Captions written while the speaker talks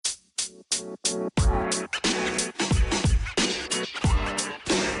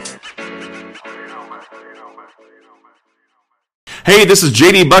Hey, this is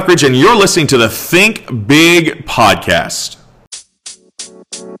JD Buckridge, and you're listening to the Think Big podcast.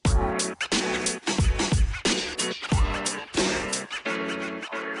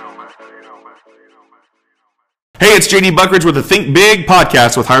 Hey, it's JD Buckridge with the Think Big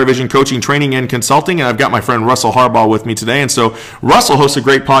podcast with Higher Vision Coaching, Training, and Consulting, and I've got my friend Russell Harbaugh with me today. And so Russell hosts a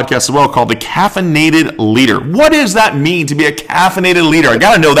great podcast as well called The Caffeinated Leader. What does that mean to be a caffeinated leader? I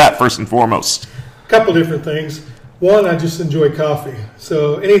got to know that first and foremost. A couple different things. One, I just enjoy coffee.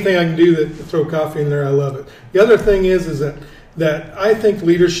 So anything I can do that throw coffee in there, I love it. The other thing is that I think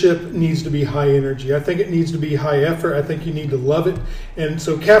leadership needs to be high energy. I think it needs to be high effort. I think you need to love it. And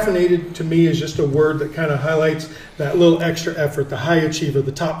so caffeinated to me is just a word that kind of highlights that little extra effort, the high achiever,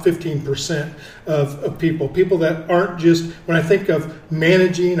 the top 15% of people. People that aren't just, when I think of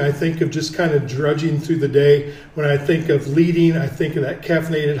managing, I think of just kind of drudging through the day. When I think of leading, I think of that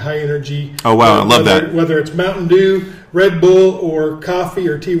caffeinated high energy. Oh, wow, I love that. Whether it's Mountain Dew, Red Bull, or coffee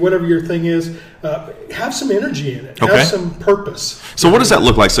or tea, whatever your thing is, have some energy in it. Okay. Have some purpose. So what does that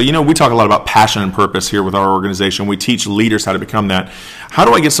look like? So, we talk a lot about passion and purpose here with our organization. We teach leaders how to become that. How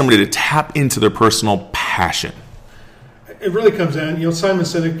do I get somebody to tap into their personal passion? It really comes down, Simon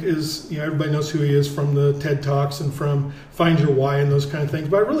Sinek is, everybody knows who he is from the TED Talks and from Find Your Why and those kind of things.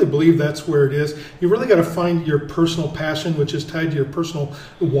 But I really believe that's where it is. You really got to find your personal passion, which is tied to your personal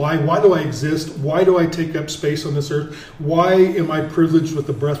why. Why do I exist? Why do I take up space on this earth? Why am I privileged with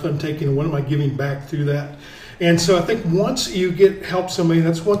the breath I'm taking? And what am I giving back through that? And so I think once you help somebody,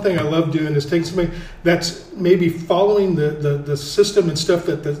 that's one thing I love doing, is taking somebody that's maybe following the system and stuff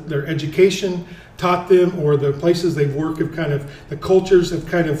that their education taught them, or the places they've worked have kind of, the cultures have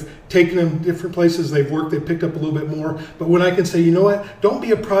kind of taken them different places they've worked, they've picked up a little bit more. But when I can say, you know what, don't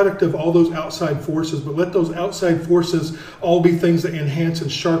be a product of all those outside forces, but let those outside forces all be things that enhance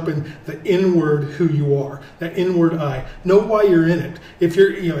and sharpen the inward who you are, that inward eye. Know why you're in it. If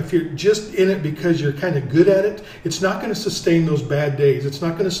you're just in it because you're kind of good at it, it's not going to sustain those bad days. It's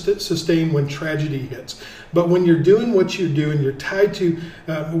not going to sustain when tragedy hits. But when you're doing what you're doing, you're tied to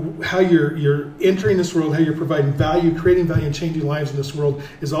how you're entering this world, how you're providing value, creating value, and changing lives in this world,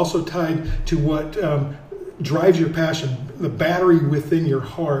 is also tied to what drives your passion, the battery within your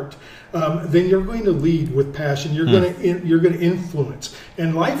heart. Then you're going to lead with passion. You're going to influence.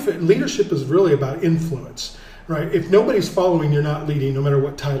 And leadership is really about influence, right? If nobody's following, you're not leading, no matter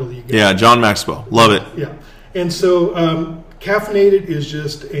what title you get. Yeah, John Maxwell, love it. Yeah, and so caffeinated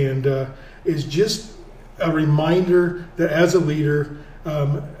is just a reminder that as a leader,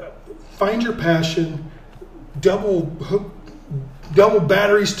 find your passion, double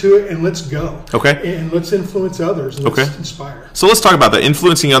batteries to it, and let's go. Okay. And let's influence others. And let's inspire. So let's talk about that,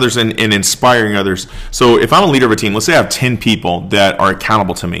 influencing others and inspiring others. So if I'm a leader of a team, let's say I have 10 people that are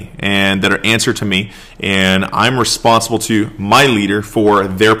accountable to me and that are answer to me, and I'm responsible to my leader for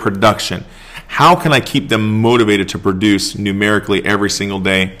their production. How can I keep them motivated to produce numerically every single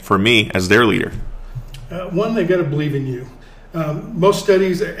day for me as their leader? One, they got to believe in you. Most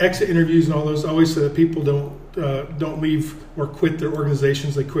studies, exit interviews, and all those always say that people don't leave or quit their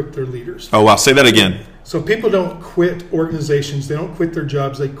organizations; they quit their leaders. Oh wow! Say that again. So people don't quit organizations; they don't quit their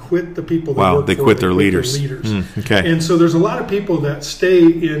jobs; they quit the people they work for. Quit their leaders. Okay. And so there's a lot of people that stay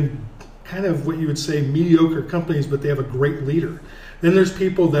in kind of what you would say mediocre companies, but they have a great leader. Then there's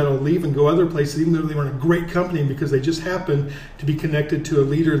people that'll leave and go other places, even though they were in a great company, because they just happen to be connected to a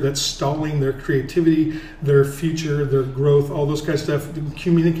leader that's stalling their creativity, their future, their growth, all those kinds of stuff.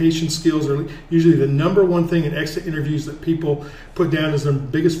 Communication skills are usually the number one thing in exit interviews that people put down as their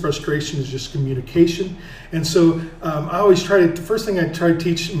biggest frustration is just communication. And so I always the first thing I try to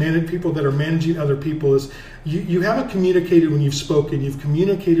teach people that are managing other people is you haven't communicated when you've spoken. You've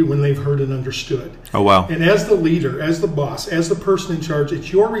communicated when they've heard and understood. Oh, wow. And as the leader, as the boss, as the person in charge,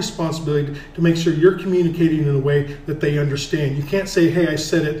 it's your responsibility to make sure you're communicating in a way that they understand. You can't say, hey, I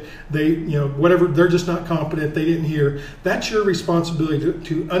said it. They, whatever, they're just not competent. They didn't hear. That's your responsibility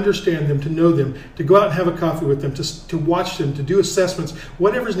to understand them, to know them, to go out and have a coffee with them, to watch them, to do assessments,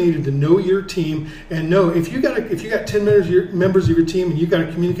 whatever's needed to know your team and know if you got 10 members of your team and you got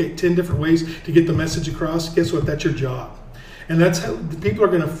to communicate 10 different ways to get the message across, guess what? That's your job. And that's how the people are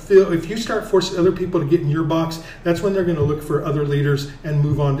going to feel. If you start forcing other people to get in your box, that's when they're going to look for other leaders and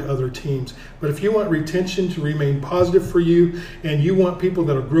move on to other teams. But if you want retention to remain positive for you, and you want people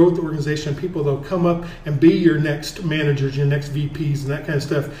that'll grow with the organization, people that'll come up and be your next managers, your next VPs, and that kind of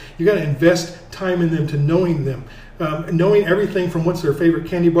stuff, you got to invest time in them, to knowing them. Knowing everything from what's their favorite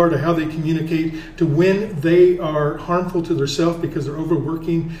candy bar to how they communicate to when they are harmful to themselves because they're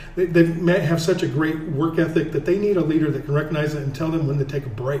overworking. They may have such a great work ethic that they need a leader that can recognize it and tell them when to take a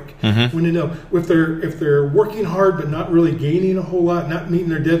break. When they know if they're working hard but not really gaining a whole lot, not meeting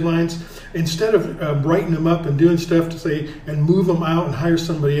their deadlines, instead of writing them up and doing stuff to say and move them out and hire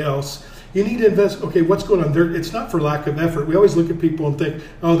somebody else. You need to invest, okay, what's going on there? It's not for lack of effort. We always look at people and think,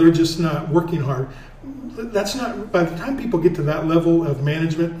 oh, they're just not working hard. That's not, by the time people get to that level of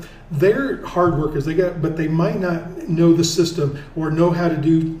management, they're hard workers. But they might not know the system or know how to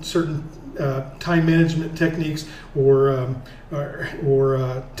do certain time management techniques or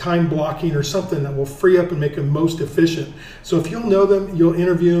time blocking or something that will free up and make them most efficient. So if you'll know them, you'll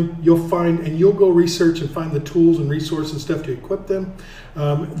interview them, you'll find, and you'll go research and find the tools and resources and stuff to equip them.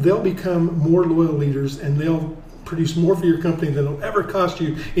 They'll become more loyal leaders, and they'll produce more for your company than it'll ever cost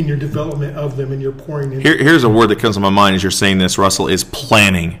you in your development of them and your pouring in. Here's a word that comes to my mind as you're saying this, Russell, is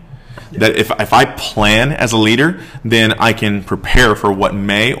planning. That if I plan as a leader, then I can prepare for what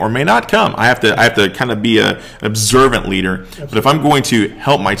may or may not come. I have to kind of be an observant leader. Absolutely. But if I'm going to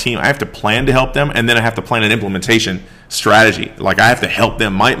help my team, I have to plan to help them, and then I have to plan an implementation strategy. Like I have to help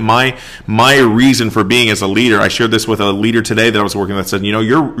them. My reason for being as a leader, I shared this with a leader today that I was working with, said, you know,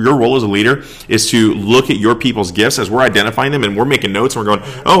 your role as a leader is to look at your people's gifts as we're identifying them and we're making notes and we're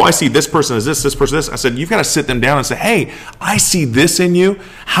going, oh, I see this person is this person is this. I said, you've got to sit them down and say, hey, I see this in you.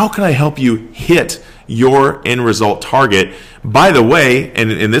 How can I help you hit your end result target? By the way,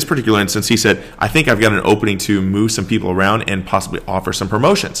 and in this particular instance, he said, I think I've got an opening to move some people around and possibly offer some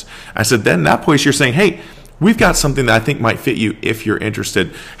promotions. I said, then at that point you're saying, hey, we've got something that I think might fit you if you're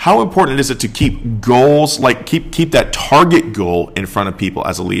interested. How important is it to keep goals, like keep that target goal in front of people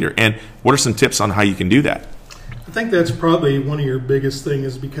as a leader? And what are some tips on how you can do that? I think that's probably one of your biggest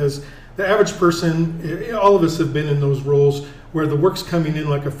things, because the average person, all of us have been in those roles where the work's coming in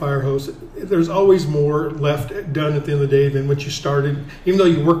like a fire hose. There's always more left done at the end of the day than what you started. Even though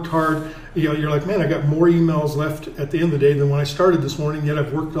you worked hard, you're like, man, I got more emails left at the end of the day than when I started this morning, yet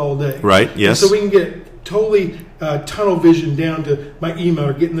I've worked all day. Right, yes. And so we can get totally tunnel vision down to my email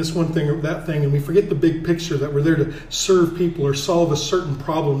or getting this one thing or that thing, and we forget the big picture that we're there to serve people or solve a certain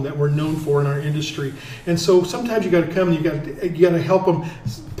problem that we're known for in our industry. And so sometimes you got to come and you got to help them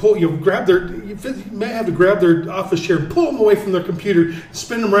pull. You may have to grab their office chair and pull them away from their computer,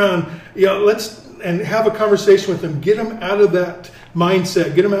 spin them around. And have a conversation with them. Get them out of that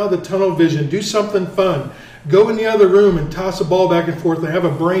mindset. Get them out of the tunnel vision. Do something fun. Go in the other room and toss a ball back and forth and have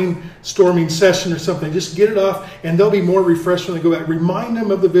a brainstorming session or something. Just get it off, and they'll be more refreshed when they go back. Remind them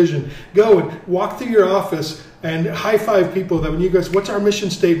of the vision. Go and walk through your office and high five people. That when you guys, what's our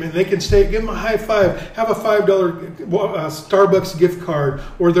mission statement? They can give them a high five. Have a $5 Starbucks gift card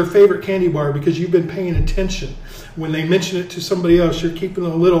or their favorite candy bar because you've been paying attention. When they mention it to somebody else, you're keeping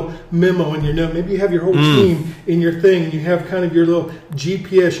a little memo in your note. Maybe you have your whole team in your thing, and you have kind of your little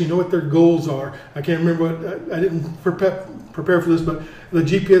GPS. You know what their goals are. I can't remember what, I didn't prepare for this, but the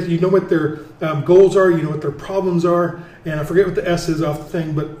GPS, you know what their goals are, you know what their problems are, and I forget what the S is off the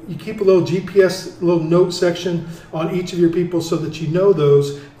thing, but you keep a little GPS, little note section on each of your people so that you know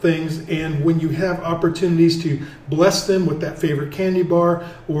those things, and when you have opportunities to bless them with that favorite candy bar,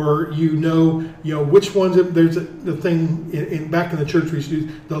 or you know which ones. There's the thing back in the church we used to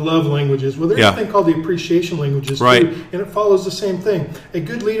do the love languages. Well, there's a thing called the appreciation languages too, and it follows the same thing. A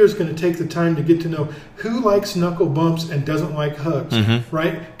good leader is going to take the time to get to know who likes knuckle bumps and doesn't like hugs,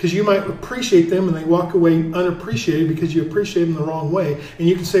 right? Because you might appreciate them and they walk away unappreciated because you appreciate them the wrong way, and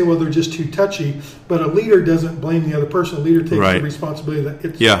you can say, well, they're just too touchy. But a leader doesn't blame the other person. A leader takes the responsibility that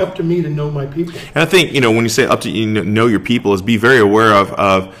it's up to me to know my people. And I think, when you say up to know your people, is be very aware of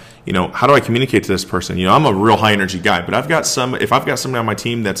how do I communicate to this person? I'm a real high energy guy, but if I've got somebody on my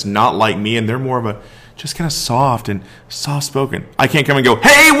team that's not like me and they're more of a just kind of soft and soft spoken, I can't come and go,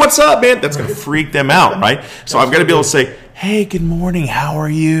 hey, what's up, man? That's going to freak them out, right? So I've got to be able to say, hey, good morning, how are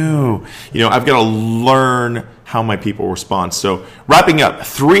you? I've got to learn how my people respond. So wrapping up,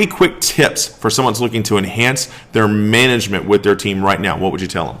 3 quick tips for someone who's looking to enhance their management with their team right now. What would you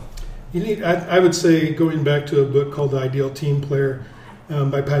tell them? I would say, going back to a book called The Ideal Team Player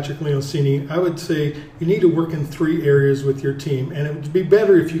by Patrick Leoncini, I would say you need to work in 3 areas with your team. And it would be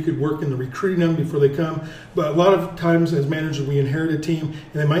better if you could work in the recruiting them before they come. But a lot of times as managers, we inherit a team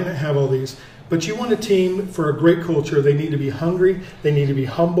and they might not have all these. But you want a team for a great culture. They need to be hungry, they need to be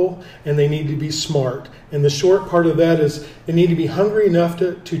humble, and they need to be smart. And the short part of that is they need to be hungry enough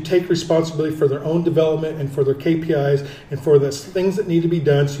to take responsibility for their own development and for their KPIs and for the things that need to be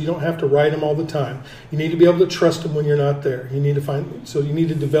done, so you don't have to write them all the time. You need to be able to trust them when you're not there. You need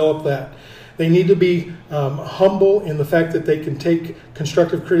to develop that. They need to be humble in the fact that they can take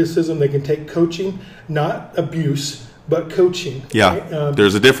constructive criticism, they can take coaching, not abuse, but coaching. Yeah,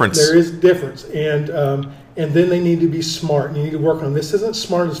 there's a difference. There is a difference. And then they need to be smart. And you need to work on this. Isn't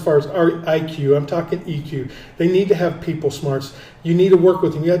smart as far as our IQ. I'm talking EQ. They need to have people smarts. You need to work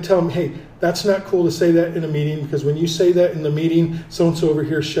with them. You got to tell them, hey, that's not cool to say that in a meeting, because when you say that in the meeting, so-and-so over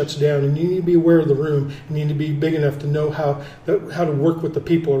here shuts down. And you need to be aware of the room. You need to be big enough to know how to work with the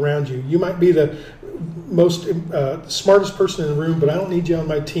people around you. You might be the most smartest person in the room, but I don't need you on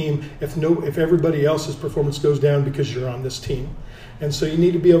my team if everybody else's performance goes down because you're on this team. And so you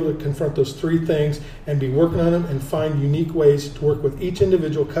need to be able to confront those three things and be working on them and find unique ways to work with each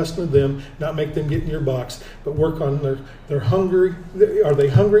individual, custom to them, not make them get in your box, but work on they're hungry. Are they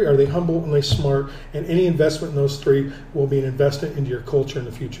hungry? Are they humble? And they smart? And any investment in those three will be an investment into your culture and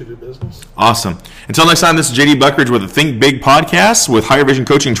the future of your business. Awesome. Until next time, this is JD Buckridge with the Think Big podcast with Higher Vision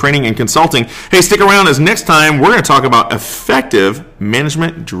Coaching, Training, and Consulting. Hey, stick around, as next time we're going to talk about effective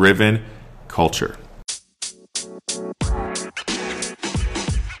management-driven culture.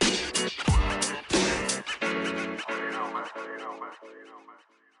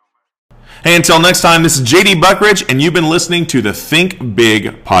 Hey, until next time, this is JD Buckridge, and you've been listening to the Think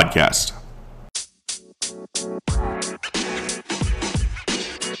Big podcast.